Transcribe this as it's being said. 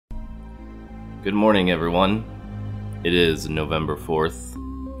Good morning, everyone. It is November 4th.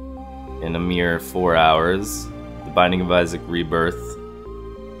 In a mere 4 hours, The Binding of Isaac Rebirth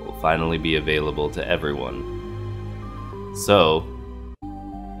will finally be available to everyone. So,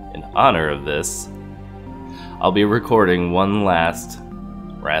 in honor of this, I'll be recording one last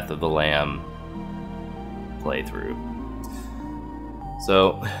Wrath of the Lamb playthrough.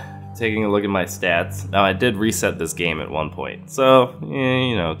 So, taking a look at my stats. Now, I did reset this game at one point, so,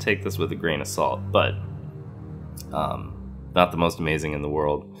 you know, take this with a grain of salt, but not the most amazing in the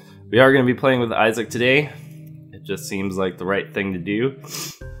world. We are going to be playing with Isaac today. It just seems like the right thing to do,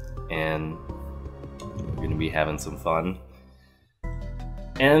 and we're going to be having some fun.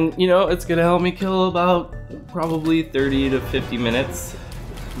 And, you know, it's going to help me kill about probably 30 to 50 minutes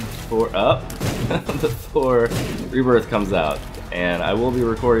before Rebirth comes out. And I will be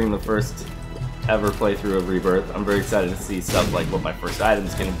recording the first ever playthrough of Rebirth. I'm very excited to see stuff like what my first item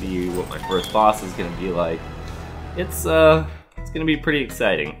is going to be, what my first boss is going to be like. It's going to be pretty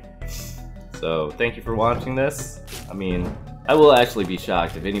exciting. So thank you for watching this. I mean, I will actually be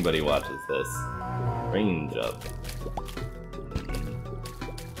shocked if anybody watches this. Range up.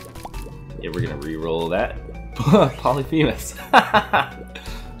 Yeah, we're going to re-roll that. Polyphemus.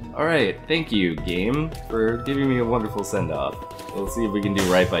 Alright, thank you, game, for giving me a wonderful send-off. We'll see if we can do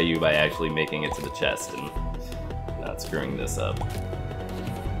right by you by actually making it to the chest and not screwing this up.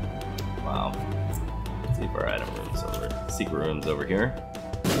 Wow. Let's see if our item room's secret room's over here.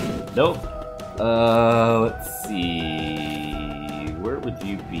 Nope. Let's see. Where would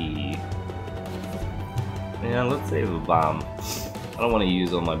you be? Yeah, let's save a bomb. I don't want to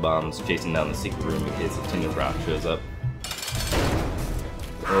use all my bombs chasing down the secret room in case the Tinder Rock shows up.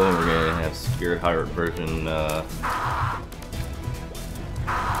 Oh, we're gonna have Spirit Heart version,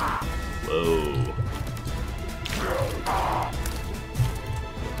 Whoa.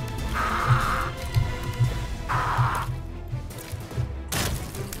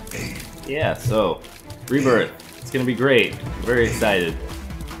 Yeah, so, Rebirth. It's gonna be great. I'm very excited.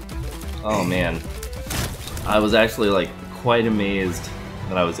 Oh man. I was actually, like, quite amazed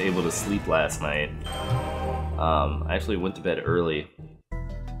that I was able to sleep last night. I actually went to bed early.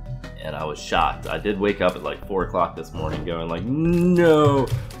 And I was shocked. I did wake up at like 4 o'clock this morning going like, no,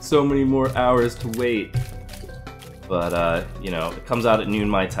 so many more hours to wait. But, you know, it comes out at noon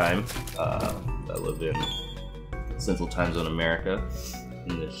my time. I live in Central Time Zone America,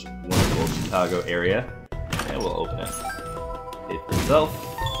 in this wonderful Chicago area. And we'll open it. Pay for itself.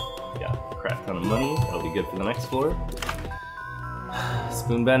 Got a crap ton of money. That'll be good for the next floor.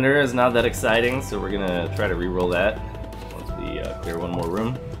 Spoonbender is not that exciting, so we're gonna try to re-roll that once we clear one more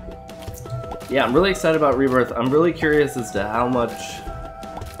room. Yeah, I'm really excited about Rebirth. I'm really curious as to how much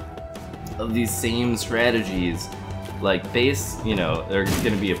of these same strategies, like you know, they're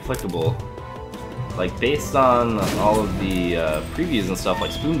going to be applicable. Like, based on all of the previews and stuff,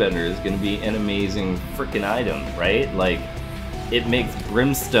 like Spoonbender is going to be an amazing freaking item, right? Like, it makes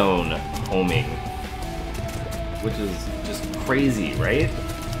brimstone homing, which is just crazy, right?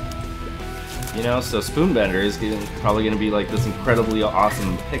 You know, so Spoonbender is probably going to be like this incredibly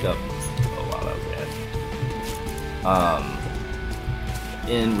awesome pickup.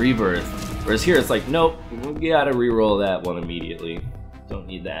 In Rebirth, whereas here it's like, nope, we gotta re-roll that one immediately. Don't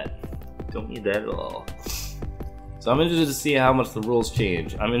need that. Don't need that at all. So I'm interested to see how much the rules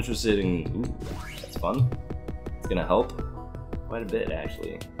change. I'm interested in, ooh, that's fun. It's gonna help quite a bit,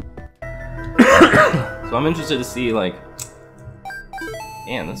 actually. So I'm interested to see, like,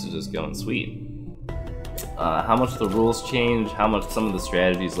 man, this is just going sweet. How much the rules change, how much some of the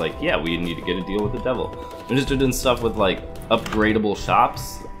strategies, like, yeah, we need to get a deal with the devil. I'm interested in stuff with, like, upgradable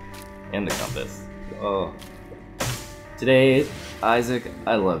shops and the compass. Oh. Today, Isaac,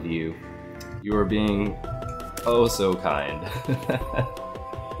 I love you. You are being oh so kind.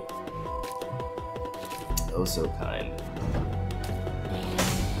 Oh so kind.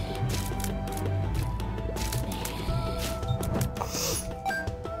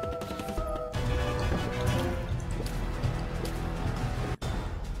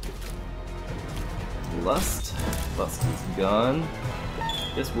 Lust is gone.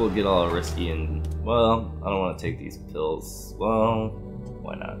 Guess we'll get all risky and, well, I don't want to take these pills. Well,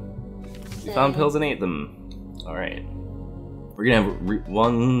 why not? We found pills and ate them. Alright. We're gonna have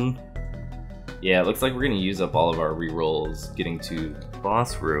one. Yeah, it looks like we're gonna use up all of our re-rolls getting to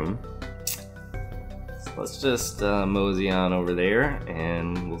boss room. So let's just mosey on over there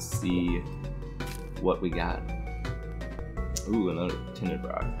and we'll see what we got. Ooh, another tinted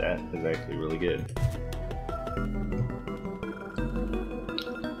rock. That is actually really good.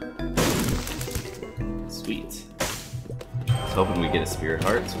 Sweet. was hoping we get a Spirit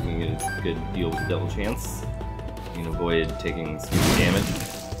Heart so we can get a good deal with Devil Chance. We can avoid taking stupid damage.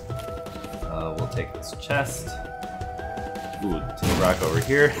 We'll take this chest. Ooh, Tin Rock over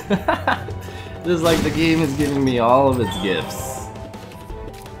here. Just like the game is giving me all of its gifts.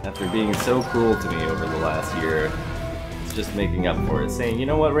 After being so cruel to me over the last year, it's just making up for it, saying, you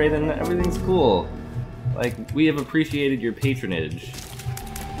know what, Raidhyn, everything's cool. Like, we have appreciated your patronage.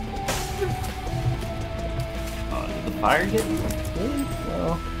 Oh, did the fire get me? Really?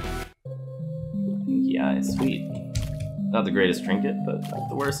 Well, yeah, sweet. Not the greatest trinket, but not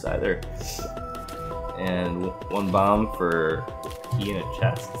the worst either. And one bomb for a key in a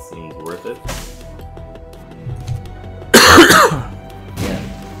chest seems worth it. Yeah.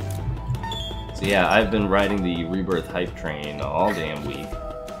 So yeah, I've been riding the Rebirth hype train all damn week,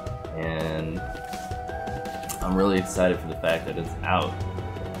 and I'm really excited for the fact that it's out.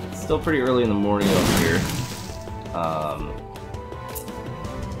 It's still pretty early in the morning over here.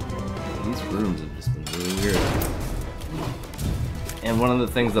 These rooms have just been really weird. And one of the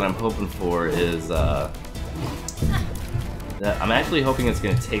things that I'm hoping for is that I'm actually hoping it's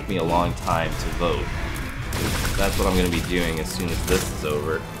going to take me a long time to vote. That's what I'm going to be doing as soon as this is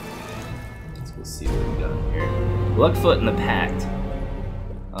over. Let's go see what we got in here. Luckfoot and the Pact.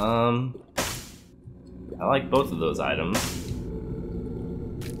 I like both of those items.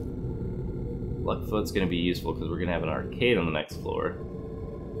 Luckfoot's going to be useful because we're going to have an arcade on the next floor.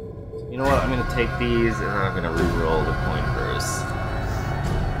 You know what? I'm going to take these and I'm going to re-roll the coin purse.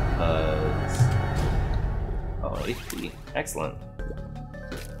 Oh, HP. Excellent.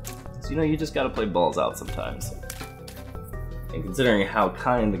 So, you know, you just gotta play balls out sometimes. And considering how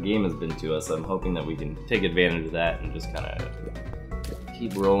kind the game has been to us, I'm hoping that we can take advantage of that and just kind of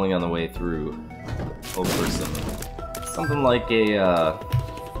keep rolling on the way through. Hope for something like a,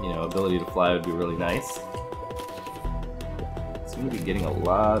 you know, ability to fly would be really nice. Seem to be getting a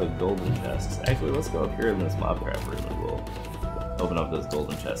lot of golden chests. Actually, let's go up here in this mob trap room and we'll open up those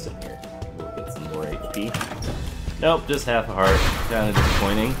golden chests in here. We'll get some more HP. Nope, just half a heart. Kind of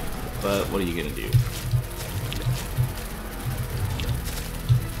disappointing, but what are you gonna do?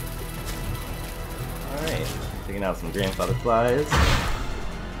 Alright, taking out some grandfather flies.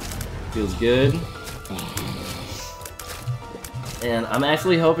 Feels good. And I'm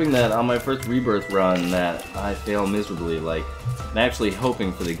actually hoping that on my first Rebirth run that I fail miserably. Like, I'm actually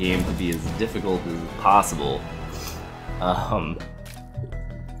hoping for the game to be as difficult as possible.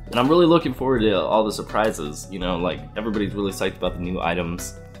 And I'm really looking forward to all the surprises, you know, like, everybody's really psyched about the new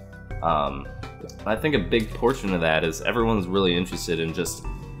items. I think a big portion of that is everyone's really interested in just,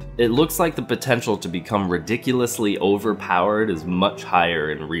 it looks like the potential to become ridiculously overpowered is much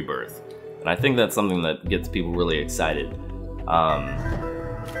higher in Rebirth. And I think that's something that gets people really excited.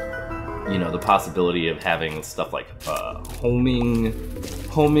 You know, the possibility of having stuff like homing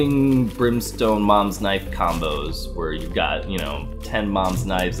brimstone mom's knife combos where you've got, you know, 10 mom's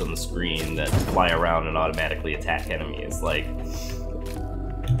knives on the screen that fly around and automatically attack enemies, like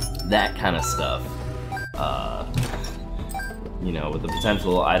that kind of stuff. You know, with the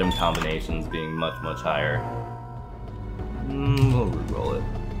potential item combinations being much higher. We'll reroll it.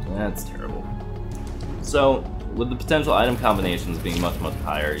 That's terrible. So, with the potential item combinations being much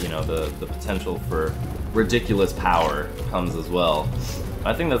higher, you know, the potential for ridiculous power comes as well.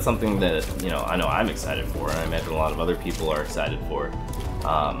 I think that's something that, you know I'm excited for, and I imagine a lot of other people are excited for.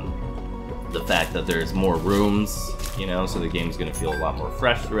 The fact that there's more rooms, you know, so the game's going to feel a lot more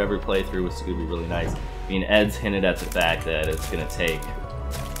fresh through every playthrough, which is going to be really nice. I mean, Ed's hinted at the fact that it's going to take,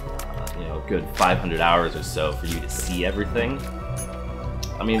 you know, a good 500 hours or so for you to see everything.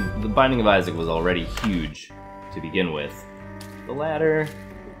 I mean, the Binding of Isaac was already huge to begin with. The ladder,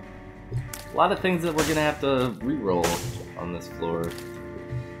 a lot of things that we're gonna have to re-roll on this floor.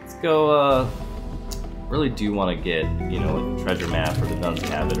 Let's go, really do want to get, you know, like the treasure map or the Dun's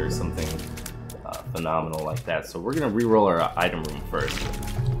Cabinet or something phenomenal like that. So we're gonna re-roll our item room first.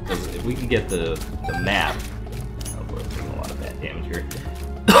 Because if we can get the map, oh, we're taking a lot of bad damage here.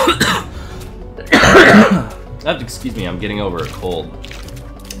 I have to excuse me, I'm getting over a cold.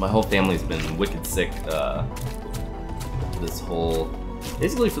 My whole family's been wicked sick this whole,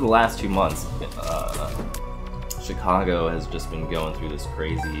 basically for the last 2 months. Chicago has just been going through this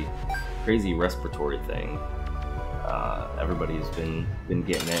crazy respiratory thing. Everybody's been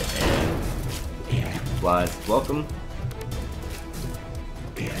getting it, and flies, welcome.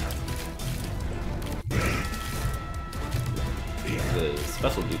 The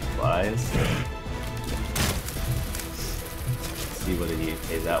special dude flies. See what he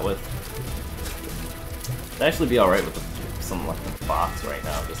pays out with. It'd actually be alright with something like the box right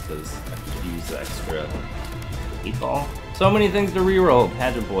now, just because I could use the extra 8 ball So many things to reroll.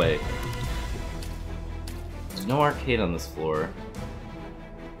 Pageant Boy. There's no arcade on this floor.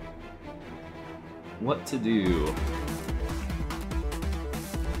 What to do?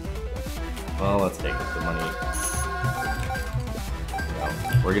 Well, let's take it. The money. Well,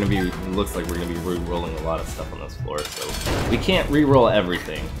 we're gonna be. It looks like we're gonna be re-rolling a lot of stuff on this floor, so we can't re-roll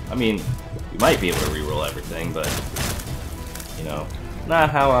everything. I mean, we might be able to re-roll everything, but you know,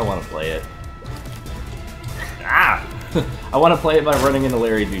 not how I want to play it. Ah! I want to play it by running into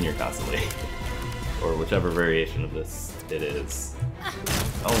Larry Jr. constantly, or whichever variation of this it is.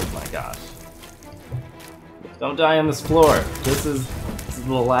 Oh my gosh! Don't die on this floor. This is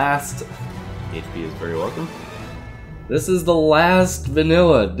the last. HP is very welcome. This is the last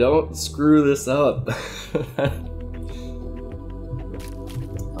vanilla. Don't screw this up.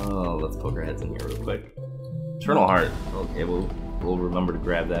 Oh, let's poke our heads in here real quick. Eternal Heart. Okay, we'll remember to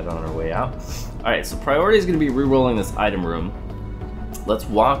grab that on our way out. Alright, so priority is going to be re-rolling this item room. Let's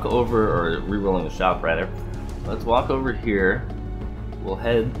walk over, or re-rolling the shop rather. Let's walk over here. We'll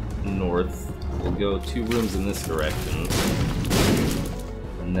head north. We'll go 2 rooms in this direction.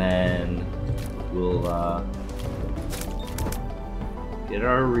 And then we'll get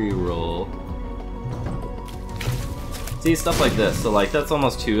our re-roll. See, stuff like this. So like that's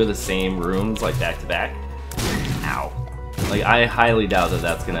almost 2 of the same rooms, like back to back. Ow. Like I highly doubt that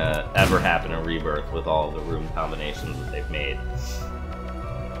that's gonna ever happen in Rebirth with all the room combinations that they've made.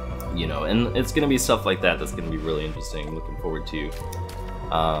 You know, and it's gonna be stuff like that that's gonna be really interesting. I'm looking forward to.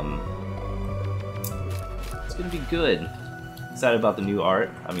 It's gonna be good. Excited about the new art.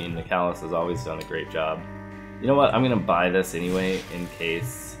 I mean, Nicalis has always done a great job. You know what? I'm gonna buy this anyway in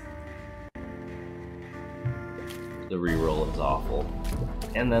case the reroll is awful.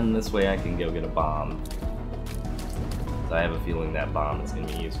 And then this way I can go get a bomb. So I have a feeling that bomb is gonna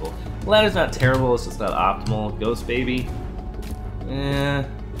be useful. Ladder's not terrible, it's just not optimal. Ghost Baby.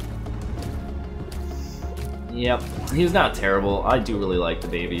 Yep, he's not terrible. I do really like the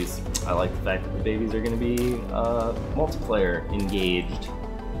babies. I like the fact that the babies are going to be multiplayer engaged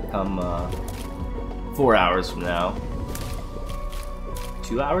come 4 hours from now.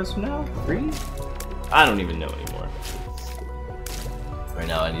 2 hours from now? 3? I don't even know anymore. Right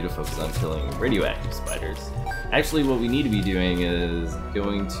now I need to focus on killing radioactive spiders. Actually, what we need to be doing is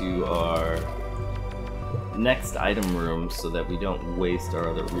going to our next item room so that we don't waste our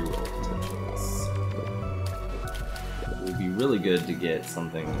other reroll potentials. It would be really good to get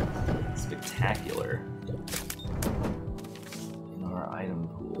something spectacular in our item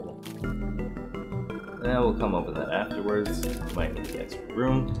pool. And we'll come up with that afterwards. Might need the extra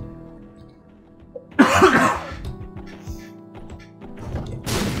room.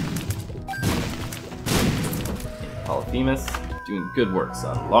 Polyphemus, doing good work,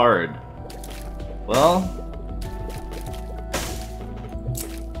 son. Lard. Well,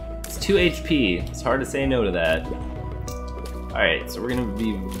 it's 2 HP. It's hard to say no to that. Alright, so we're gonna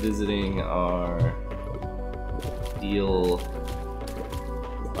be visiting our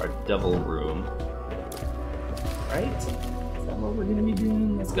devil room. Right? Is that what we're gonna be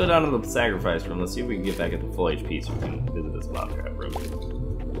doing? Let's go down to the sacrifice room. Let's see if we can get back at the full HP so we can visit this mob trap room.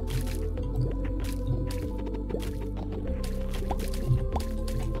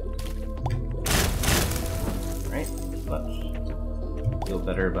 Right, much. Feel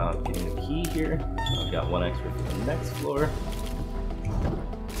better about getting the key here. I've got 1 extra for the next floor.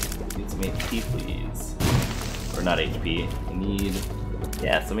 Get some HP, please. Or not HP. I need,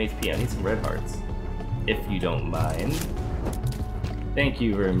 yeah, some HP. I need some red hearts. If you don't mind. Thank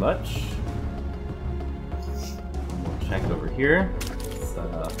you very much. We'll check over here.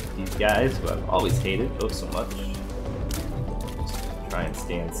 These guys who I've always hated oh so much. Just try and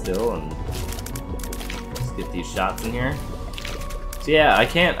stand still and just get these shots in here. So yeah, I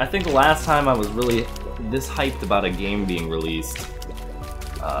think the last time I was really this hyped about a game being released,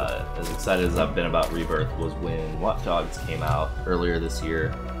 as excited as I've been about Rebirth, was when Watch Dogs came out earlier this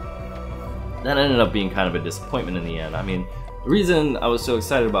year. That ended up being kind of a disappointment in the end. I mean, the reason I was so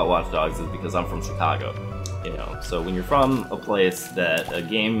excited about Watch Dogs is because I'm from Chicago, you know. So when you're from a place that a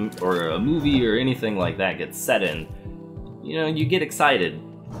game or a movie or anything like that gets set in, you know, you get excited.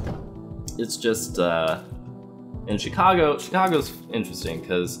 It's just, in Chicago's interesting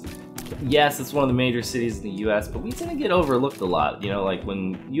because, yes, it's one of the major cities in the U.S., but we tend to get overlooked a lot. You know, like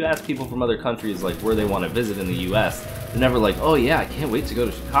when you ask people from other countries like where they want to visit in the U.S., they're never like, "Oh yeah, I can't wait to go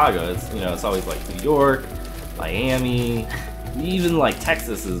to Chicago." It's, you know, it's always like New York, Miami, even like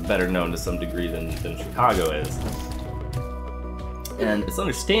Texas is better known to some degree than Chicago is. And it's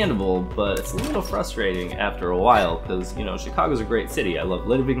understandable, but it's a little frustrating after a while because, you know, Chicago's a great city. I love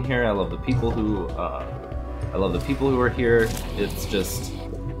living here. I love the people who I love the people who are here. It's just,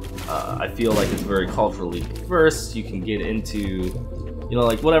 I feel like it's very culturally diverse. You can get into, you know,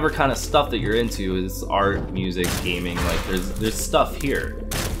 like whatever kind of stuff that you're into is art, music, gaming. Like there's stuff here,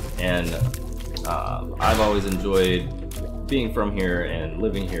 and I've always enjoyed being from here and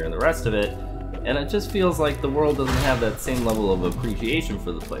living here and the rest of it. And it just feels like the world doesn't have that same level of appreciation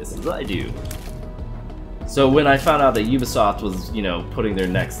for the place as I do. So when I found out that Ubisoft was, you know, putting their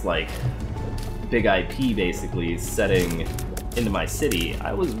next, like, big IP, basically, setting into my city,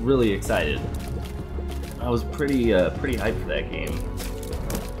 I was really excited. I was pretty hyped for that game.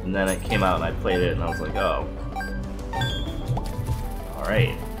 And then it came out and I played it and I was like, oh.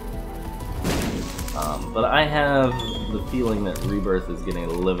 Alright. But I have the feeling that Rebirth is going to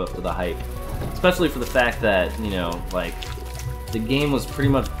live up to the hype. Especially for the fact that, you know, like, the game was pretty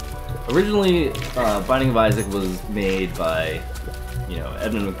much... Originally, Binding of Isaac was made by, you know,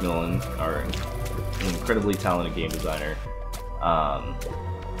 Edmund McMillan, our incredibly talented game designer. But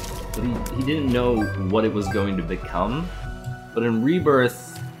he didn't know what it was going to become. But in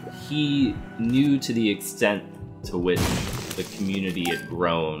Rebirth, he knew to the extent to which the community had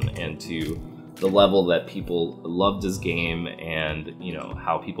grown and to the level that people loved his game, and, you know,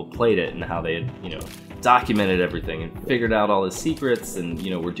 how people played it and how they had, you know, documented everything and figured out all the secrets, and, you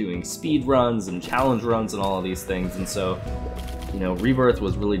know, we're doing speed runs and challenge runs and all of these things. And so, you know, Rebirth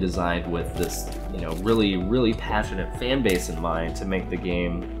was really designed with this, you know, really passionate fan base in mind to make the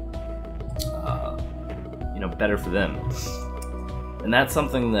game, you know, better for them. And that's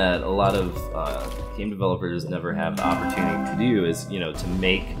something that a lot of game developers never have the opportunity to do, is, you know, to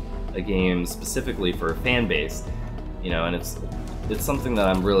make a game specifically for a fan base, you know. And it's something that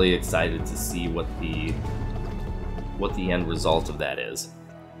I'm really excited to see what the end result of that is.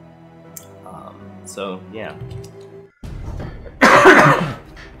 So yeah.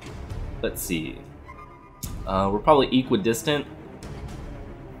 Let's see. We're probably equidistant.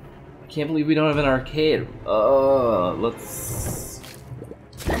 I can't believe we don't have an arcade. Let's.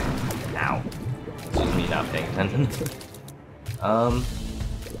 Ow. Excuse me, not paying attention.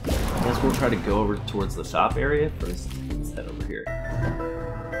 I guess we'll try to go over towards the shop area first. Let's head over here.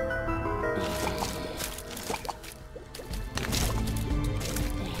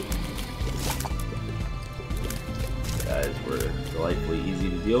 Guys were delightfully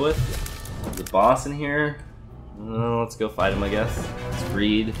easy to deal with. There's a boss in here. Let's go fight him, I guess. It's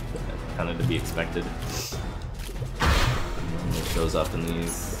greed. That's kind of to be expected. And he shows up in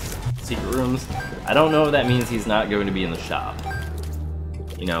these secret rooms. I don't know if that means he's not going to be in the shop.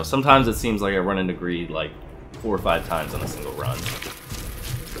 You know, sometimes it seems like I run into greed like 4 or 5 times on a single run.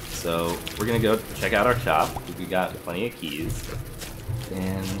 So we're gonna go check out our shop. We got plenty of keys,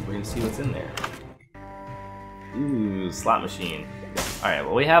 and we're gonna see what's in there. Ooh, slot machine. All right,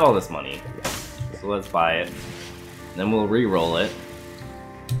 well, we have all this money, so let's buy it. Then we'll re-roll it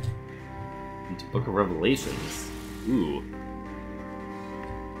into Book of Revelations. Ooh.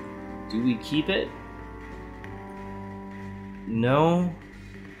 Do we keep it? No.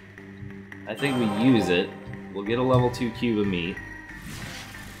 I think we use it. We'll get a level 2 cube of meat.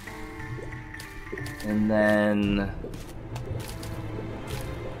 And then...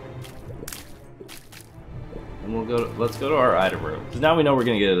 we'll go. Let's go to our item room. Because now we know we're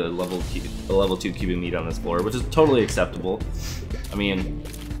going to get a level 2 cube of meat on this floor, which is totally acceptable. I mean,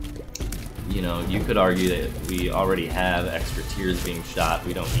 you know, you could argue that we already have extra tiers being shot.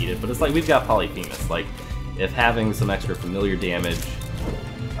 We don't need it. But it's like we've got Polyphemus. Like, if having some extra familiar damage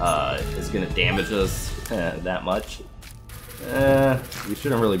is going to damage us that much, we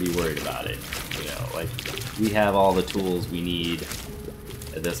shouldn't really be worried about it. You know, like, we have all the tools we need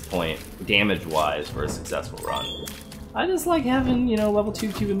at this point, damage-wise, for a successful run. I just like having, you know, level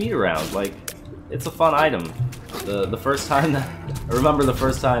 2 cube of meat around. Like, it's a fun item. The first time that I remember the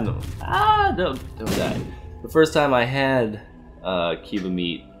first time, don't die. The first time I had cube of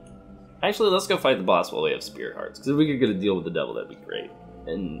meat. Actually, let's go fight the boss while we have spirit hearts, because if we could get a deal with the devil, that'd be great.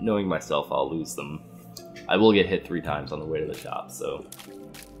 And knowing myself, I'll lose them. I will get hit 3 times on the way to the shop, so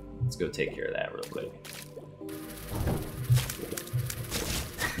let's go take care of that real quick.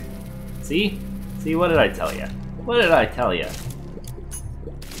 See? See, what did I tell you? What did I tell you?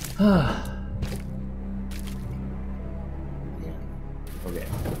 Okay.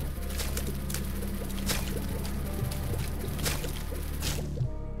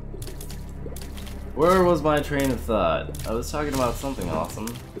 Where was my train of thought? I was talking about something awesome.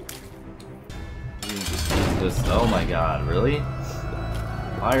 Oh my god, really?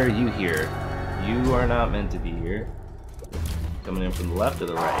 Why are you here? You are not meant to be here. Coming in from the left or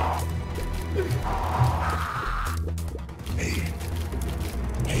the right?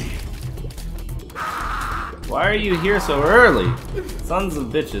 Why are you here so early? Sons of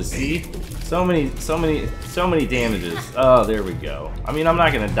bitches, see? So many damages. Oh, there we go. I mean, I'm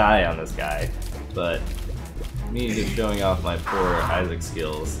not gonna die on this guy, but me just showing off my poor Isaac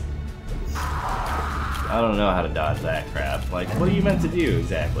skills. I don't know how to dodge that crap. Like, what are you meant to do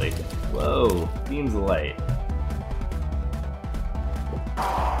exactly? Whoa, beams of light.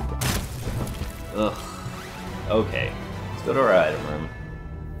 Ugh. Okay, let's go to our item room.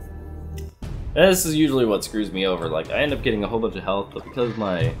 This is usually what screws me over. Like, I end up getting a whole bunch of health, but because of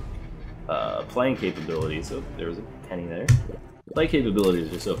my playing capabilities, so there was a penny there. Play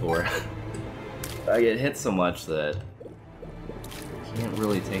capabilities are so poor. I get hit so much that I can't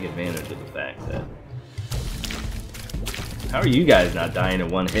really take advantage of the fact that. How are you guys not dying in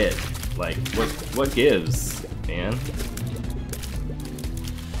one hit? Like, what gives, man?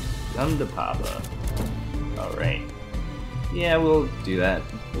 Come to Papa. Alright. Yeah, we'll do that.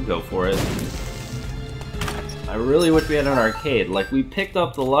 We'll go for it. I really wish we had an arcade. Like, we picked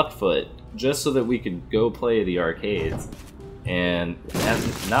up the Luckfoot just so that we could go play the arcades. And it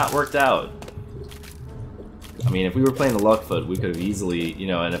has not worked out. I mean, if we were playing the Luckfoot, we could have easily, you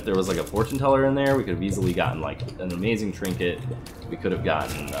know, and if there was like a fortune teller in there, we could have easily gotten like an amazing trinket. We could have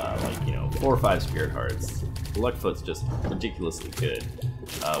gotten like, you know, 4 or 5 spirit hearts. The Luckfoot's just ridiculously good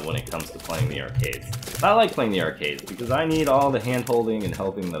when it comes to playing the arcades. I like playing the arcades because I need all the hand-holding and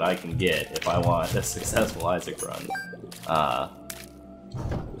helping that I can get if I want a successful Isaac run. At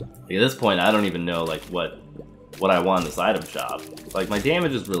this point, I don't even know like what I want in this item shop. Like, my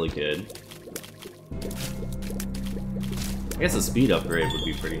damage is really good. I guess a speed upgrade would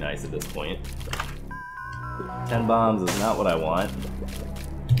be pretty nice at this point. 10 bombs is not what I want.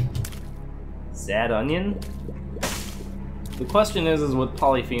 Sad onion? The question is with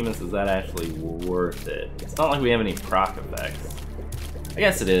Polyphemus, is that actually worth it? It's not like we have any proc effects. I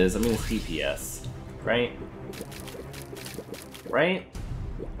guess it is. I mean, it's DPS, right? Right?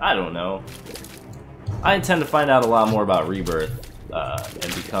 I don't know. I intend to find out a lot more about Rebirth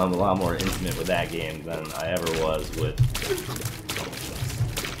and become a lot more intimate with that game than I ever was with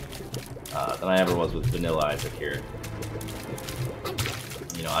Vanilla Isaac here.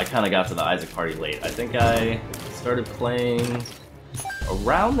 You know, I kind of got to the Isaac party late. I think I started playing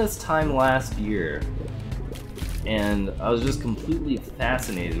around this time last year, and I was just completely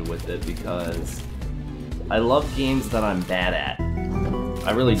fascinated with it because I love games that I'm bad at.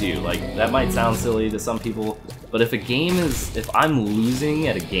 I really do. Like, that might sound silly to some people, but if I'm losing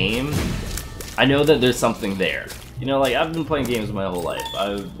at a game, I know that there's something there. You know, like, I've been playing games my whole life.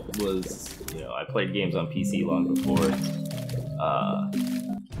 I played games on PC long before,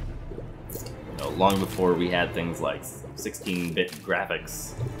 long before we had things like 16-bit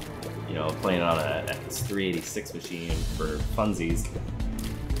graphics, you know, playing on a X386 machine for funsies.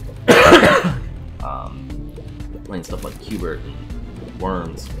 Playing stuff like Qbert and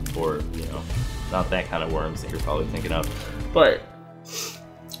Worms, or, you know, not that kind of Worms that you're probably thinking of. But,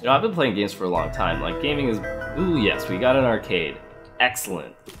 you know, I've been playing games for a long time. Like, gaming is... Ooh, yes, we got an arcade.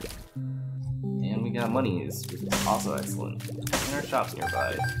 Excellent. And we got monies, which is also excellent. And our shop's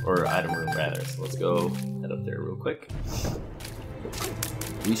nearby. Or item room, rather. So let's go head up there real quick.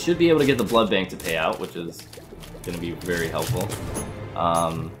 We should be able to get the blood bank to pay out, which is going to be very helpful.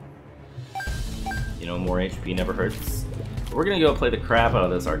 You know, more HP never hurts. But we're going to go play the crap out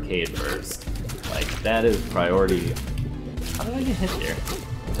of this arcade first. Like, that is priority... How did I get hit there?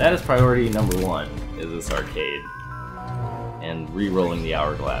 That is priority number 1, is this arcade. And re-rolling the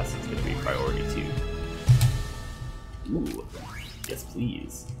hourglass is going to be priority 2. Ooh. Yes,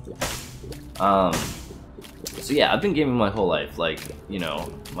 please. So yeah, I've been gaming my whole life. Like, you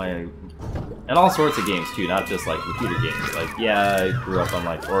know, and all sorts of games too, not just like computer games. Like, yeah, I grew up on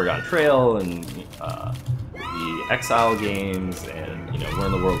like Oregon Trail and the Exile games, and, you know, We're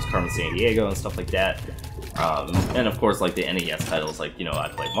in the World's Carmen Sandiego and stuff like that. And of course, like the NES titles, like, you know, I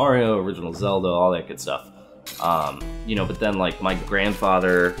played Mario, Original Zelda, all that good stuff. You know, but then like my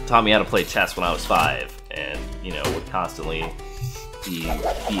grandfather taught me how to play chess when I was 5, and, you know, would constantly be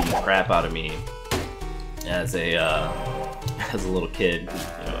beating the crap out of me as a little kid.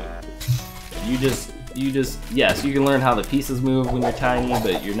 You know, you just yes, you can learn how the pieces move when you're tiny,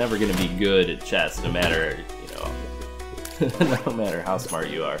 but you're never gonna be good at chess, no matter, you know, no matter how smart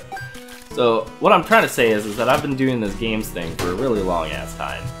you are. So what I'm trying to say is that I've been doing this games thing for a really long ass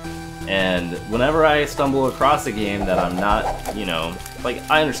time. And whenever I stumble across a game that I'm not, you know, like,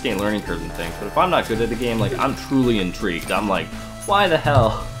 I understand learning curves and things, but if I'm not good at the game, like, I'm truly intrigued. I'm like, why the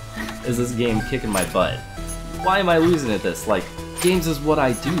hell is this game kicking my butt? Why am I losing at this? Like, games is what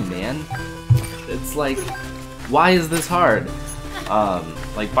I do, man. It's like, why is this hard?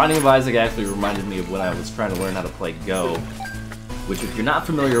 Like, Binding of Isaac actually reminded me of when I was trying to learn how to play Go, which, if you're not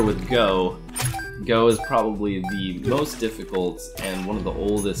familiar with Go, Go is probably the most difficult and one of the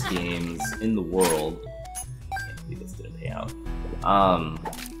oldest games in the world. I can't believe this didn't pay out.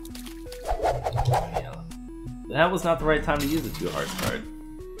 Yeah, that was not the right time to use the 2 hearts card.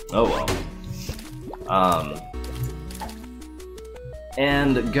 Oh well.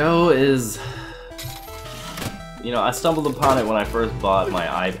 And Go is... You know, I stumbled upon it when I first bought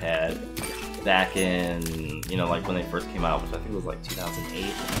my iPad back in, you know, like when they first came out, which I think was like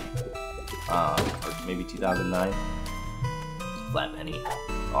 2008, or maybe 2009. Flat penny,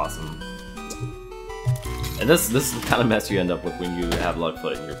 awesome. And this is the kind of mess you end up with when you have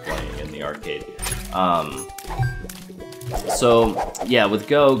Luckfoot and you're playing in the arcade. So yeah, with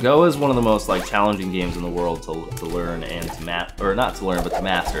Go is one of the most like challenging games in the world to learn and to or not to learn, but to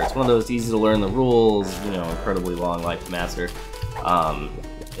master. It's one of those easy to learn the rules, you know, incredibly long life to master.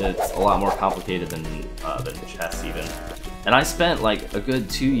 It's a lot more complicated than chess even. And I spent like a good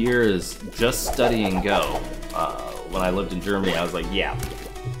 2 years just studying Go. When I lived in Germany, I was like, yeah,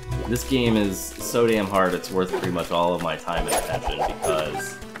 this game is so damn hard, it's worth pretty much all of my time and attention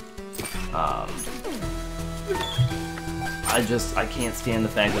because I can't stand the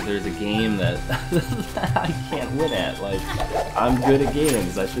fact that there's a game that I can't win at. Like, I'm good at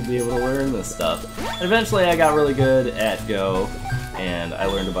games, I should be able to learn this stuff. And eventually I got really good at Go, and I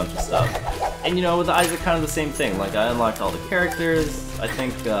learned a bunch of stuff. And you know, with Isaac, kind of the same thing. Like, I unlocked all the characters. I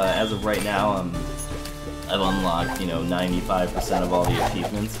think as of right now, I've unlocked, you know, 95% of all the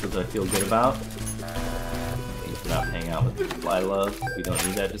achievements, which I feel good about. Thanks for not paying out with Fly Love. We don't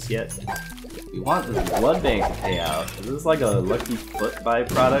need that just yet. We want this blood bank to pay out. Is this like a Lucky Foot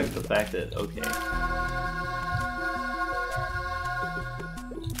byproduct? The fact that, okay.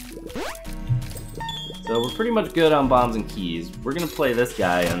 So we're pretty much good on bombs and keys. We're gonna play this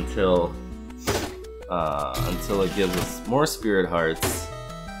guy until it gives us more spirit hearts.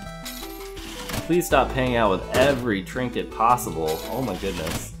 Please stop paying out with every trinket possible. Oh my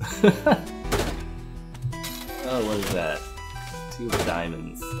goodness. Oh, what is that? 2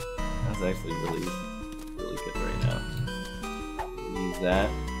 diamonds. That's actually really good right now. Use that.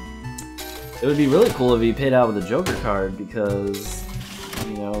 It would be really cool if he paid out with a Joker card because,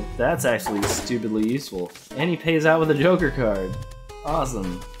 you know, that's actually stupidly useful. And he pays out with a Joker card.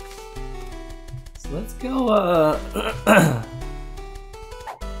 Awesome. So let's go,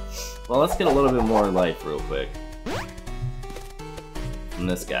 well, let's get a little bit more life real quick from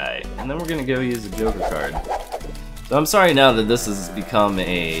this guy. And then we're gonna go use the Joker card. So I'm sorry now that this has become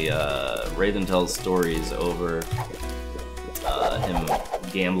a Raidhyn tells stories over him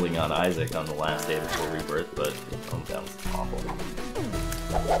gambling on Isaac on the last day before Rebirth, but oh, that was awful.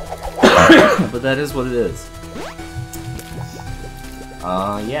 But that is what it is.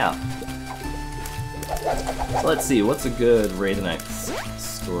 Yeah. So let's see, what's a good Raidhyn X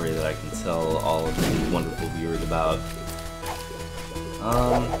story that I can tell all of the wonderful viewers about?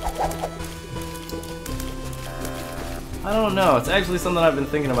 I don't know, it's actually something I've been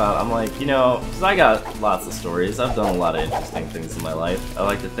thinking about. I'm like, you know, because I got lots of stories, I've done a lot of interesting things in my life. I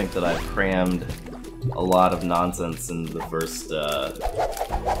like to think that I've crammed a lot of nonsense in the first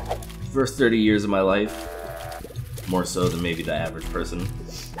 30 years of my life. More so than maybe the average person.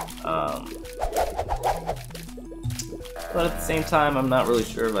 But at the same time, I'm not really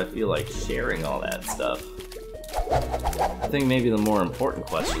sure if I feel like sharing all that stuff. I think maybe the more important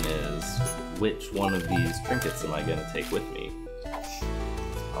question is, which one of these trinkets am I going to take with me?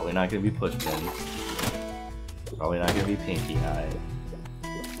 Probably not going to be Pushpin. Probably not going to be Pinky Eye.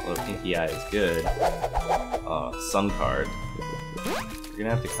 Although Pinky Eye is good. Sun Card. We're going to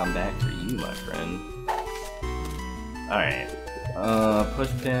have to come back for you, my friend. Alright.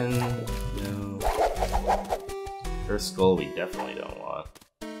 Pushpin. No. Her Skull we definitely don't want.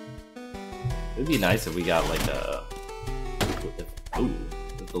 It would be nice if we got like a... Ooh.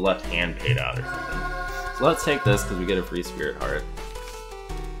 The left hand paid out or something. So let's take this because we get a free spirit heart.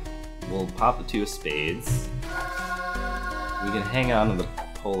 We'll pop the 2 of spades. We can hang on to the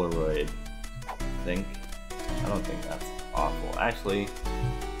Polaroid, I think. I don't think that's awful. Actually,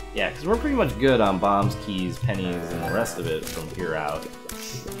 yeah, because we're pretty much good on bombs, keys, pennies, and the rest of it from here out.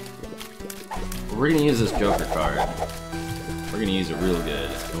 We're gonna use this Joker card. We're gonna use it real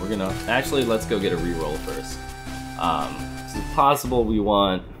good. And we're gonna actually let's go get a reroll first. So if possible, we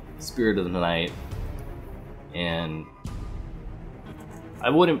want Spirit of the Night, and I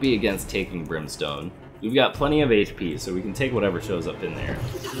wouldn't be against taking Brimstone. We've got plenty of HP, so we can take whatever shows up in there.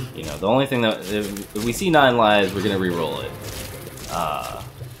 You know, the only thing that if we see 9 lives, we're gonna reroll it.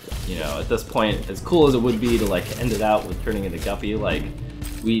 you know, at this point, as cool as it would be to like end it out with turning into Guppy, like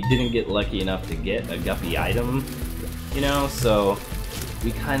we didn't get lucky enough to get a Guppy item, you know, so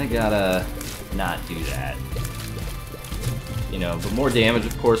we kind of gotta not do that. You know, but more damage,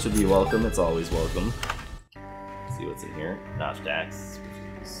 of course, would be welcome. It's always welcome. Let's see what's in here. Notch Dax, which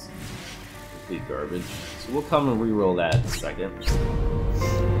is complete garbage. So we'll come and re-roll that in a second.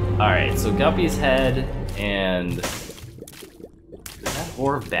 Alright, so Guppy's head and... is that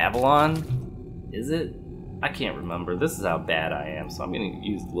Whore of Babylon? Is it? I can't remember. This is how bad I am, so I'm gonna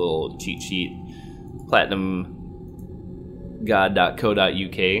use the little cheat sheet.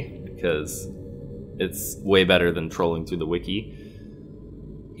 platinumgod.co.uk, because it's way better than trolling through the wiki.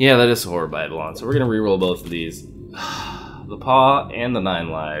 Yeah, that is Whore of Babylon, so we're gonna re-roll both of these. The Paw and the 9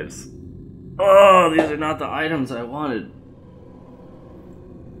 lives. Oh, these are not the items I wanted.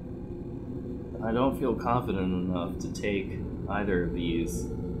 I don't feel confident enough to take either of these.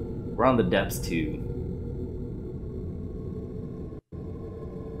 We're on the depths too.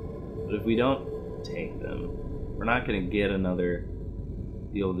 But if we don't take them, we're not gonna get another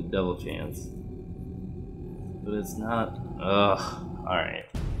deal with the devil chance. But it's not... ugh. Alright.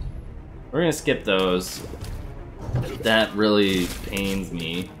 We're gonna skip those. That really pains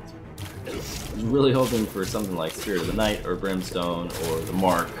me. I was really hoping for something like Spirit of the Night or Brimstone or the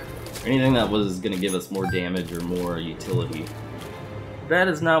Mark. Or anything that was gonna give us more damage or more utility. That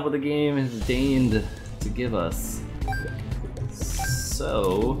is not what the game has deigned to give us.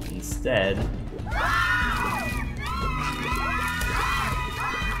 So, instead...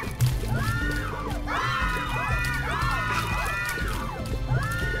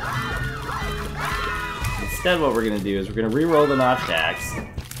 instead what we're gonna do is we're gonna re-roll the Notch Dax.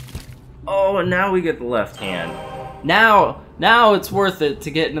 Oh, and now we get the left hand. Now it's worth it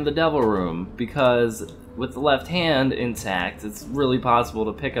to get into the Devil Room, because with the left hand intact, it's really possible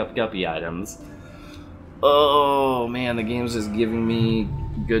to pick up Guppy items. Oh man, the game's just giving me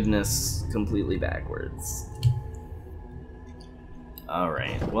goodness completely backwards.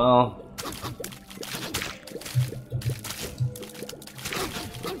 Alright, well...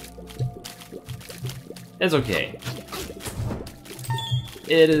 it's okay.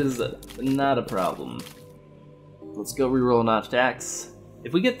 It is not a problem. Let's go reroll Notch Dax.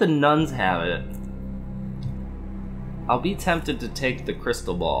 If we get the Nun's Habit, I'll be tempted to take the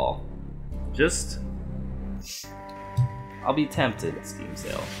Crystal Ball. I'll be tempted at Steam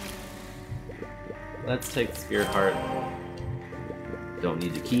Sale. Let's take the Spirit Heart. Don't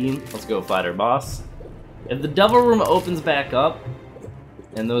need the key. Let's go fight our boss. If the Devil Room opens back up,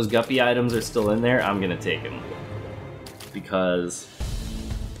 and those Guppy items are still in there, I'm gonna take them. Because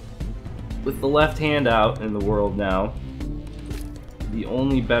with the left hand out in the world now, the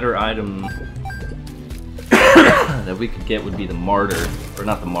only better item that we could get would be the Martyr. Or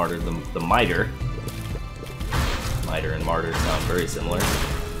not the Martyr, the Miter. Miter and Martyr sound very similar.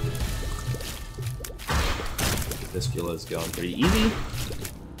 Fistula's going pretty easy.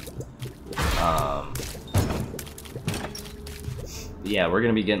 Yeah, we're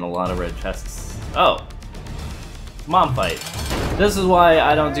gonna be getting a lot of red chests. Oh! Mom fight. This is why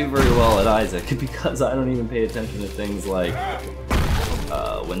I don't do very well at Isaac, because I don't even pay attention to things like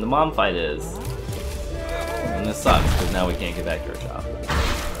when the mom fight is. And this sucks, because now we can't get back to our shop.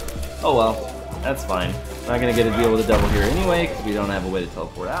 Oh well, that's fine. We're not gonna get a deal with the devil here anyway, because we don't have a way to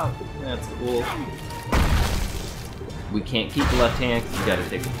teleport out. That's cool. We can't keep the left hand, because we gotta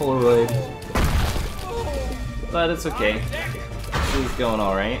take the Polaroid. But it's okay. This is going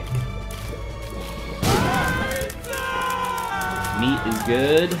alright. Meat is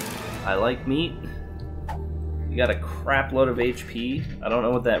good. I like meat. You got a crap load of HP. I don't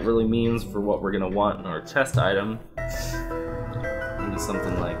know what that really means for what we're gonna want in our chest item. Maybe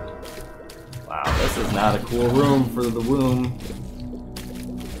something like... wow, this is not a cool room for the womb. I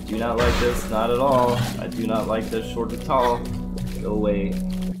do not like this, not at all. I do not like this short and tall. Go away.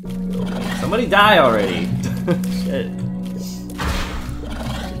 Go away. Somebody die already! Shit.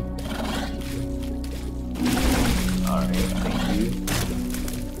 Alright, thank you.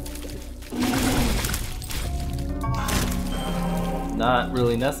 Not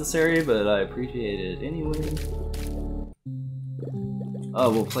really necessary, but I appreciate it anyway. Oh,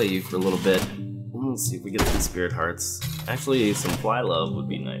 we'll play you for a little bit. Let's see if we get some Spirit Hearts. Actually, some Fly Love would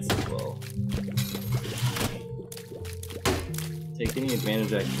be nice as well. Take any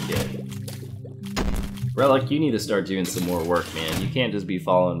advantage I can get. Relic, you need to start doing some more work, man. You can't just be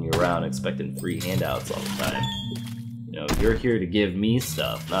following me around expecting free handouts all the time. You know, you're here to give me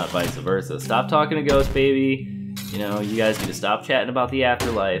stuff, not vice versa. Stop talking to Ghost Baby. You know, you guys need to stop chatting about the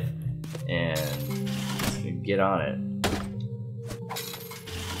afterlife and get on it.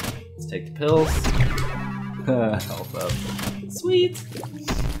 take the pills. Health up. Sweet!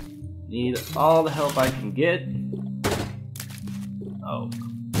 Need all the help I can get. Oh,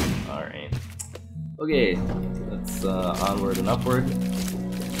 alright. Okay, let's onward and upward.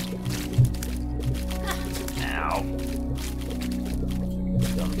 Ow.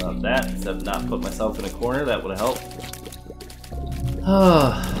 Done about that, except not put myself in a corner, that would have helped.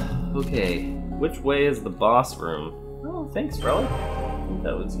 Okay, which way is the boss room? Oh, thanks, Relic. I think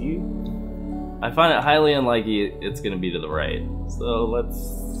that was you. I find it highly unlikely it's gonna be to the right. So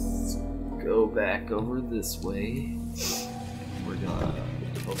let's go back over this way. We're gonna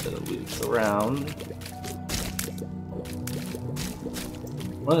hope that it loops around.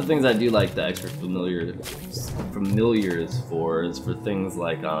 One of the things I do like the extra familiars for is for things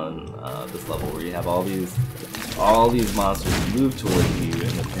like on this level where you have all these monsters move towards you,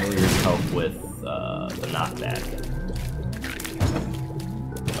 and the familiars help with the knockback.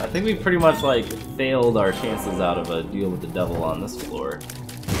 I think we pretty much like failed our chances out of a deal with the devil on this floor,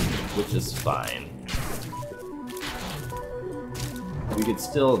 which is fine. We could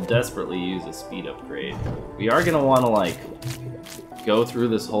still desperately use a speed upgrade. We are gonna want to like go through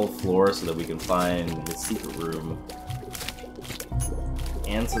this whole floor so that we can find the secret room,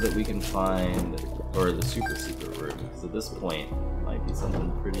 and so that we can find, or the super secret room. So at this point might be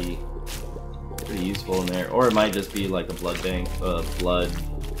something pretty useful in there, or it might just be like a blood bank, blood,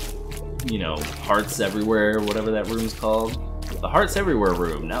 you know, hearts everywhere, whatever that room's called. The Hearts Everywhere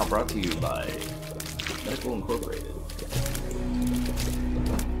room, now brought to you by Medical Incorporated.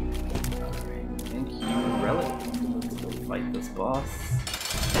 Alright, thank you, Relic. Let's go fight this boss.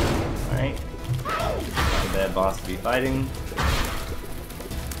 Alright. Not a bad boss to be fighting.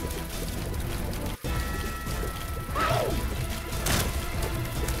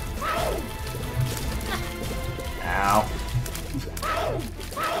 Ow.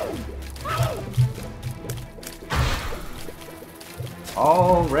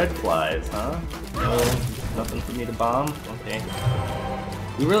 All red flies, huh? No, nothing for me to bomb? Okay.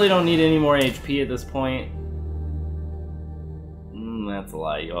 We really don't need any more HP at this point. That's a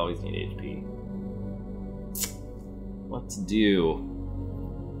lie, you always need HP. What to do?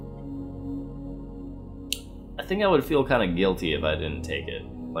 I think I would feel kind of guilty if I didn't take it.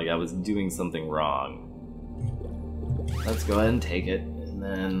 Like I was doing something wrong. Let's go ahead and take it, and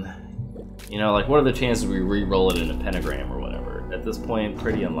then, you know, like what are the chances we re-roll it in a pentagram or whatever? At this point,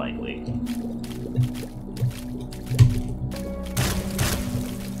 pretty unlikely.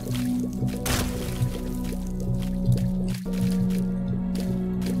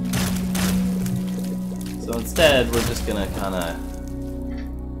 So instead, we're just gonna kinda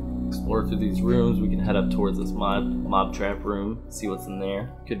explore through these rooms. We can head up towards this mob trap room, see what's in there.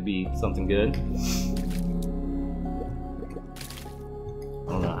 Could be something good.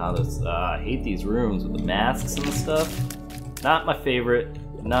 I don't know how this, I hate these rooms with the masks and stuff. Not my favorite,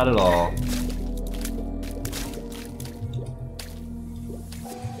 not at all.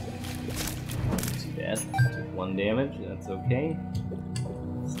 Too bad. Took 1 damage, that's okay.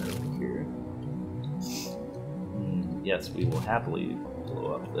 Set over here. Yes, we will happily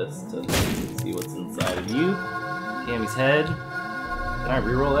blow up this to see what's inside of you. Tammy's head. Can I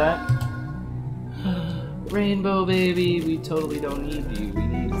reroll that? Rainbow baby, we totally don't need you. We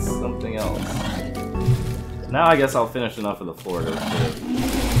need something else. Now I guess I'll finish enough of the floor to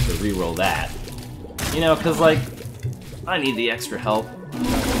re-roll that. You know, because, like, I need the extra help. I'm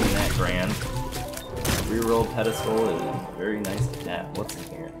not doing that grand. Re-roll pedestal is very nice to have. What's in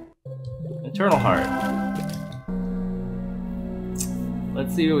here? Eternal Heart.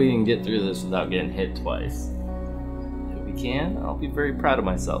 Let's see if we can get through this without getting hit twice. If we can, I'll be very proud of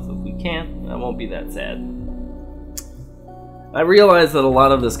myself. If we can't, I won't be that sad. I realize that a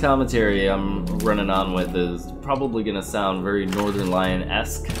lot of this commentary I'm running on with is probably going to sound very Northern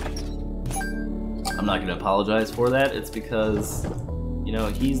Lion-esque. I'm not going to apologize for that. It's because, you know,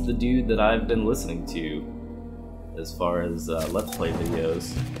 he's the dude that I've been listening to as far as Let's Play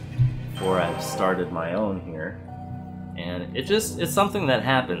videos before I've started my own here. And it's something that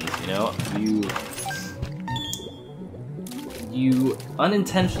happens, you know? You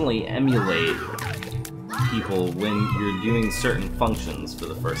unintentionally emulate people when you're doing certain functions for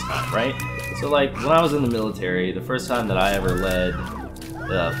the first time, right? So like, when I was in the military, the first time that I ever led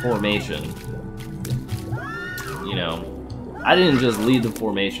formation, you know, I didn't just lead the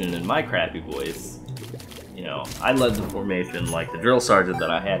formation in my crappy voice. You know, I led the formation like the drill sergeant that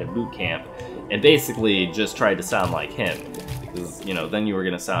I had at boot camp, and basically just tried to sound like him, because, you know, then you were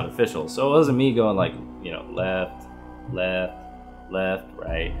gonna sound official. So it wasn't me going like, you know, left, left, left,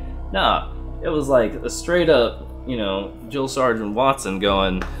 right. Nah. It was like a straight up, you know, Jill Sergeant Watson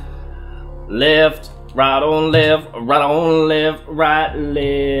going, Left, right on left, right on left, right,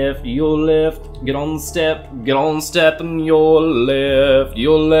 left, your left. Get on the step, and your left,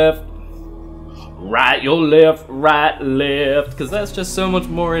 right, your left, right, left. Because that's just so much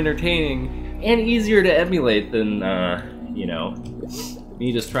more entertaining and easier to emulate than, you know,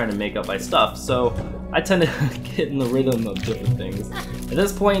 me just trying to make up my stuff. So I tend to get in the rhythm of different things. At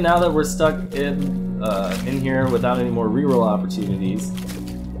this point, now that we're stuck in here without any more reroll opportunities,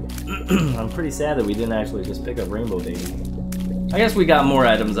 I'm pretty sad that we didn't actually just pick up Rainbow Baby. I guess we got more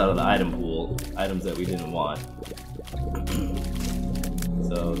items out of the item pool, items that we didn't want.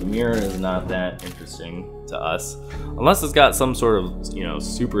 So the mirror is not that interesting to us, unless it's got some sort of, you know,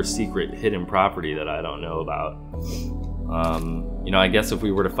 super secret hidden property that I don't know about. You know, I guess if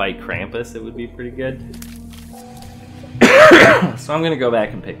we were to fight Krampus, it would be pretty good. So I'm gonna go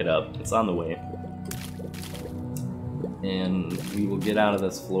back and pick it up. It's on the way. And we will get out of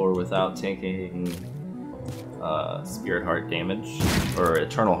this floor without taking Spirit Heart damage, or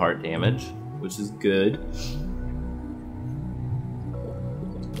Eternal Heart damage, which is good.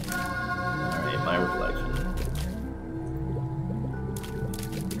 Alright, my reflection.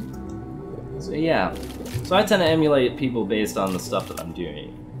 So yeah. So I tend to emulate people based on the stuff that I'm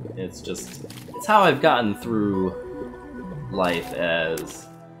doing. It's how I've gotten through life as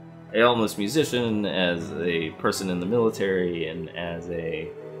a almost musician, as a person in the military, and as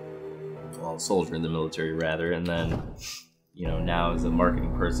a, well, soldier in the military rather, and then, you know, now as a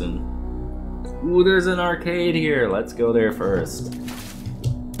marketing person. Ooh, there's an arcade here. Let's go there first.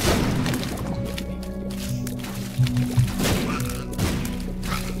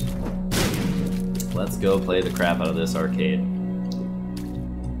 Let's go play the crap out of this arcade.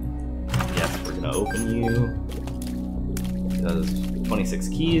 Yes, we're gonna open you. Because 26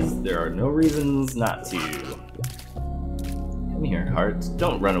 keys, there are no reasons not to. Come here, heart.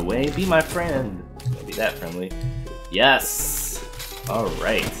 Don't run away. Be my friend. Don't be that friendly. Yes!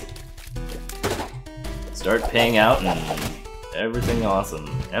 Alright. Start paying out and everything awesome.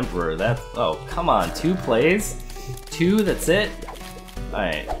 Emperor, that's... Oh, come on. 2 plays? 2? That's it?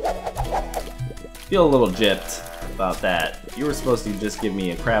 Alright. Feel a little gypped about that. You were supposed to just give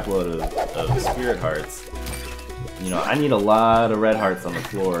me a crap load of Spirit Hearts. You know, I need a lot of red hearts on the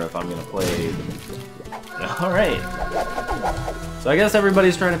floor if I'm gonna play. Alright. So I guess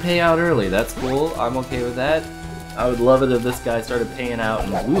everybody's trying to pay out early. That's cool. I'm okay with that. I would love it if this guy started paying out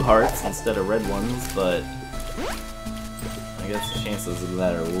in blue hearts instead of red ones, but I guess the chances of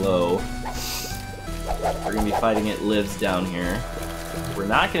that are low. We're gonna be fighting it lives down here. We're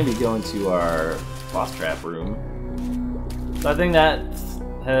not gonna be going to our boss trap room. So I think that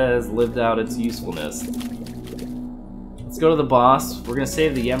has lived out its usefulness. Let's go to the boss. We're gonna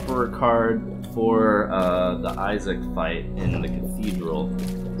save the Emperor card for the Isaac fight in the Cathedral.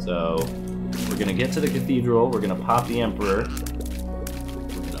 So we're gonna get to the Cathedral, we're gonna pop the Emperor.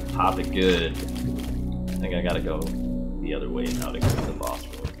 We're gonna pop it good. I think I gotta go the other way now to get to the boss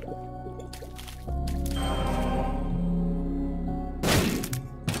room.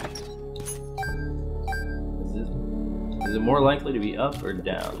 Is it more likely to be up or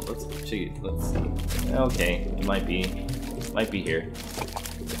down? Let's see. Okay, it might be. Might be here.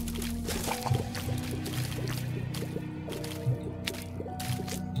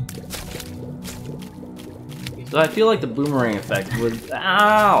 So I feel like the boomerang effect was...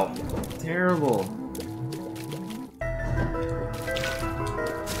 Ow! Terrible. I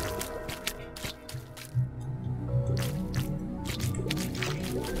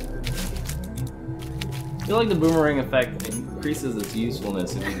feel like the boomerang effect increases its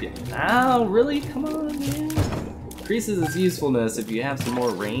usefulness if you get... Ow, really? Come on, man. Increases its usefulness if you have some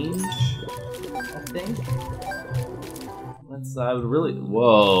more range, I think. I would really...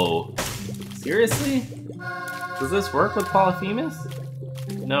 Whoa. Seriously? Does this work with Polyphemus?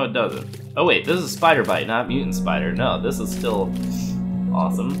 No, it doesn't. Oh wait, this is Spider Bite, not Mutant Spider. No, this is still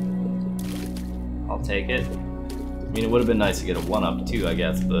awesome. I'll take it. I mean, it would have been nice to get a 1-up too, I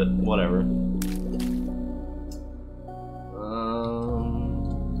guess, but whatever.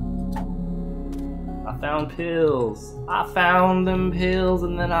 I found pills. I found them pills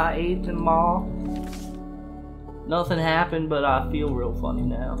and then I ate them all. Nothing happened, but I feel real funny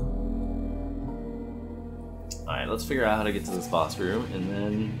now. Alright, let's figure out how to get to this boss room, and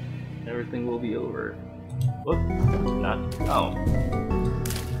then everything will be over. Whoop. Not... Oh.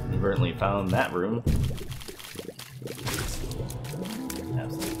 Inadvertently found that room.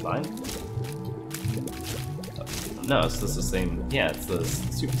 Absolutely fine. No, it's just the same... Yeah, it's the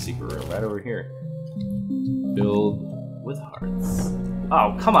super secret room right over here. Filled with hearts.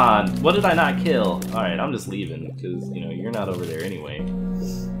 Oh, come on! What did I not kill? Alright, I'm just leaving, because, you know, you're not over there anyway.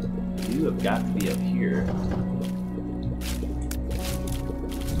 You have got to be up here.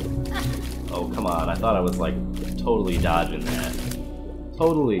 Oh, come on. I thought I was, like, totally dodging that.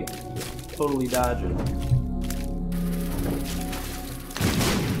 Totally dodging.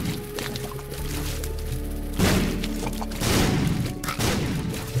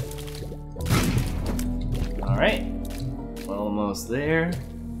 Alright. Almost there.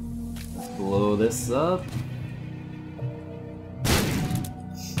 Let's blow this up.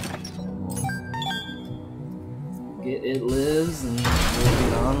 It lives and we'll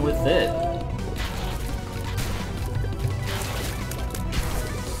get on with it.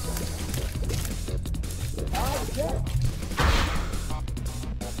 I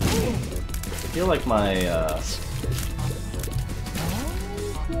feel like my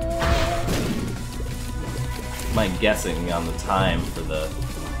guessing on the time for the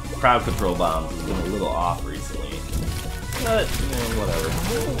crowd control bombs has been a little off recently. But, you know, whatever.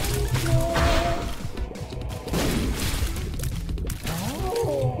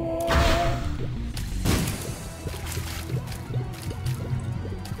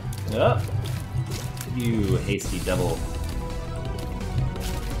 Oh, you hasty devil.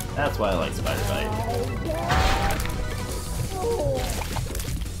 That's why I like Spider Bite.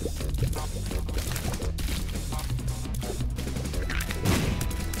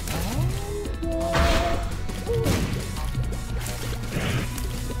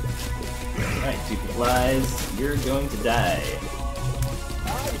 Alright, two flies, you're going to die.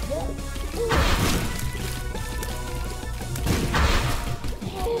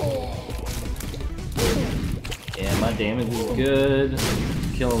 My damage is good.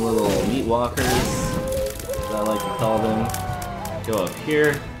 Killing little meat walkers, as I like to call them. Go up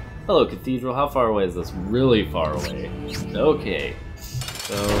here. Hello, Cathedral. How far away is this? Really far away. Okay.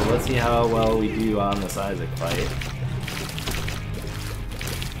 So let's see how well we do on this Isaac fight.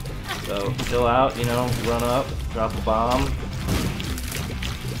 So chill out, you know, run up, drop a bomb.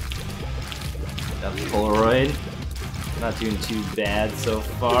 Got the Polaroid. Not doing too bad so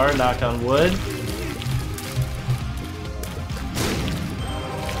far, knock on wood.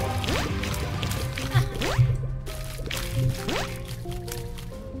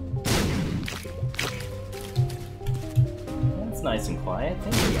 Nice and quiet.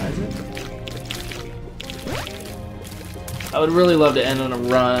 Thank you, Isaac. I would really love to end on a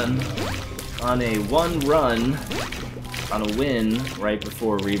run, on a win right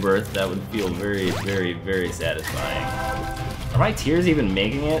before Rebirth. That would feel very, very, very satisfying. Are my tears even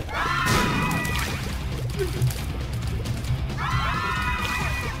making it?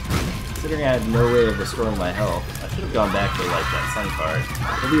 Considering I had no way of restoring my health, I should have gone back to like that sun card.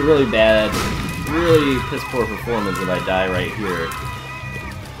 It'd be really bad. Really piss poor performance if I die right here.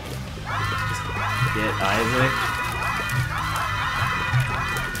 Just get Isaac.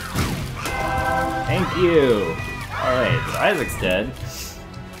 Thank you! Alright, so Isaac's dead.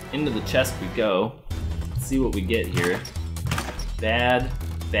 Into the chest we go. Let's see what we get here. Bad,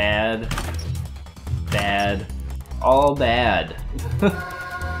 bad, bad, all bad.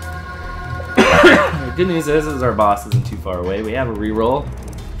 The good news is our boss isn't too far away. We have a reroll.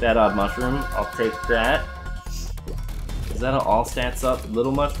 That odd mushroom, I'll take that. Is that an all stats up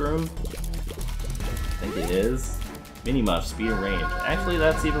little mushroom? I think it is. Mini mush, speed and range. Actually,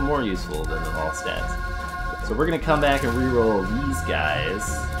 that's even more useful than the all stats. So we're gonna come back and reroll these guys.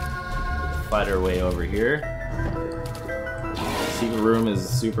 Fight our way over here. Secret room is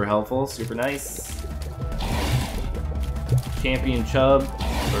super helpful, super nice. Champion Chub,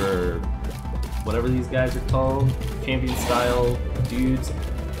 or whatever these guys are called. Champion style dudes.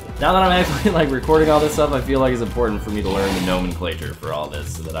 Now that I'm actually like recording all this stuff, I feel like it's important for me to learn the nomenclature for all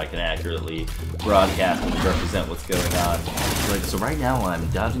this so that I can accurately broadcast and represent what's going on. Like, so right now I'm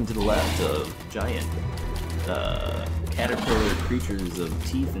dodging to the left of giant caterpillar creatures of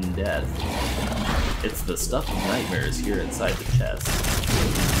teeth and death. It's the stuff of nightmares here inside the chest.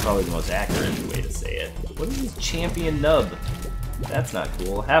 Probably the most accurate way to say it. What is this champion nub? That's not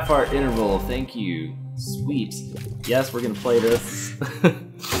cool. Half heart interval, thank you. Sweet. Yes, we're gonna play this.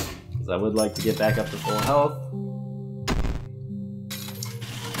 Because I would like to get back up to full health.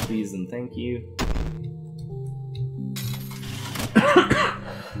 Please and thank you.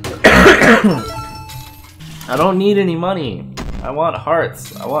 I don't need any money. I want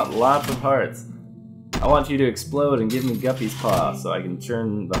hearts. I want lots of hearts. I want you to explode and give me Guppy's Paw so I can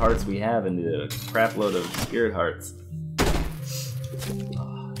turn the hearts we have into a crap load of spirit hearts.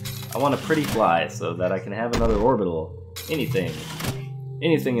 I want a pretty fly so that I can have another orbital. Anything.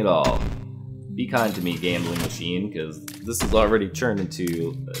 Anything at all. Be kind to me, gambling machine, because this has already turned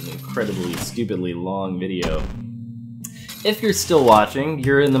into an incredibly, stupidly long video. if you're still watching,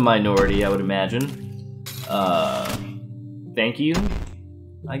 you're in the minority, I would imagine. Thank you,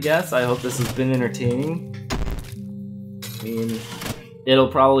 I guess. I hope this has been entertaining. I mean, it'll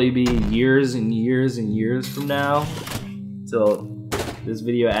probably be years and years and years from now till this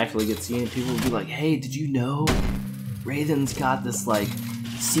video actually gets seen, and people will be like, hey, did you know Raidhyn's got this, like,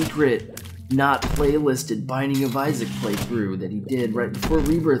 secret, not playlisted Binding of Isaac playthrough that he did right before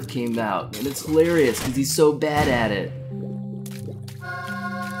Rebirth came out, and it's hilarious because he's so bad at it.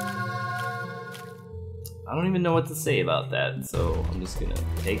 I don't even know what to say about that, so I'm just gonna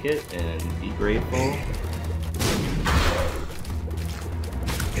take it and be grateful.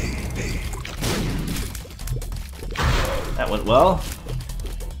 That went well.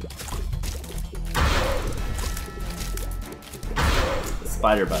 The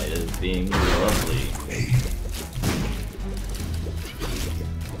spider bite is being really lovely.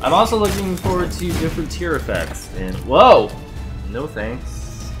 I'm also looking forward to different tier effects, and whoa! No thanks.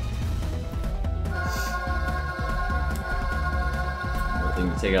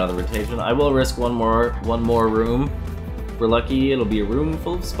 To take out of the rotation. I will risk one more room. If we're lucky, it'll be a room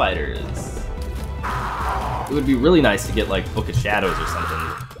full of spiders. It would be really nice to get like Book of Shadows or something.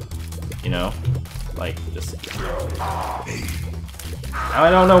 You know? Like just now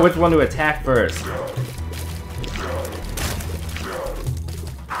I don't know which one to attack first.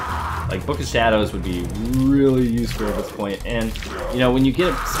 Like Book of Shadows would be really useful at this point. And you know, when you get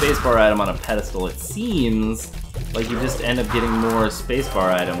a spacebar item on a pedestal, it seems like you just end up getting more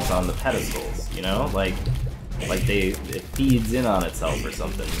spacebar items on the pedestals, you know? Like it feeds in on itself or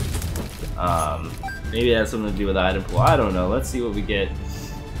something. Maybe it has something to do with the item pool, I don't know. Let's see what we get.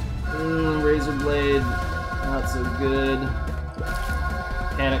 Razor Blade, not so good.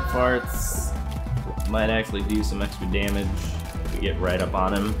 Panic Farts, might actually do some extra damage if we get right up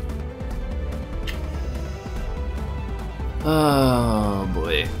on him. Oh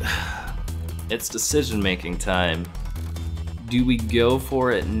boy. It's decision-making time. Do we go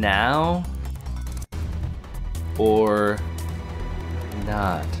for it now? Or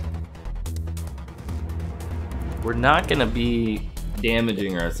not? We're not gonna be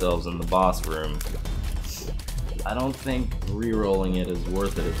damaging ourselves in the boss room. I don't think re-rolling it is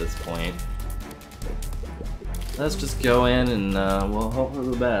worth it at this point. Let's just go in and we'll hope for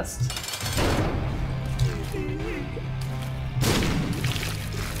the best.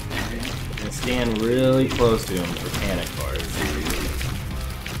 Stand really close to him for panic bars.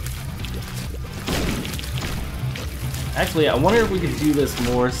 Actually, I wonder if we could do this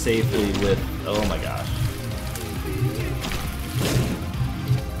more safely with... Oh my gosh.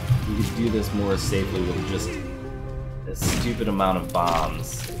 We could do this more safely with just a stupid amount of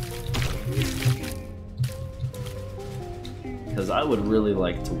bombs. Because I would really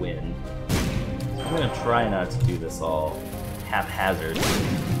like to win. I'm gonna try not to do this all haphazard.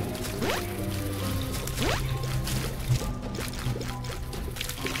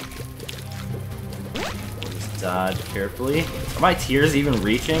 Dodge carefully. Are my tears even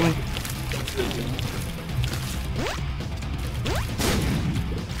reaching?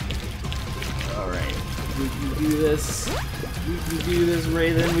 Alright. We can do this. We can do this,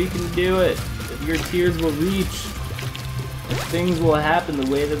 Raidhyn. We can do it. If your tears will reach, if things will happen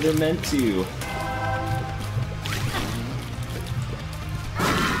the way that they're meant to.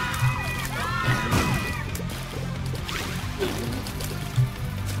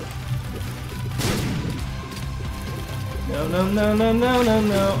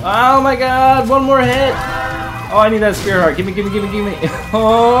 No. Oh my god, one more hit! Oh, I need that Spirit Heart. Gimme.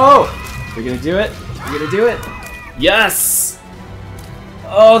 Oh! We're gonna do it. We're gonna do it. Yes!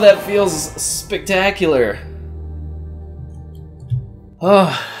 Oh, that feels spectacular.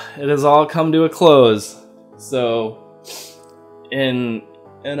 Oh, it has all come to a close. So, in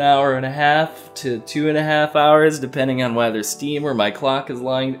an hour and a half to 2.5 hours, depending on whether Steam or my clock is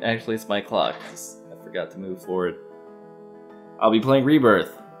lying. Actually, it's my clock. I forgot to move forward. I'll be playing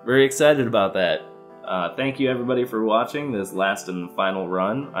Rebirth. Very excited about that. Thank you everybody for watching this last and final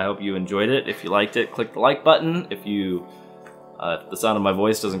run. I hope you enjoyed it. If you liked it, click the like button. If the sound of my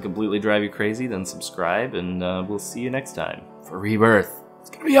voice doesn't completely drive you crazy, then subscribe, and we'll see you next time for Rebirth.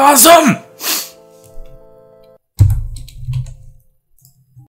 It's gonna be awesome!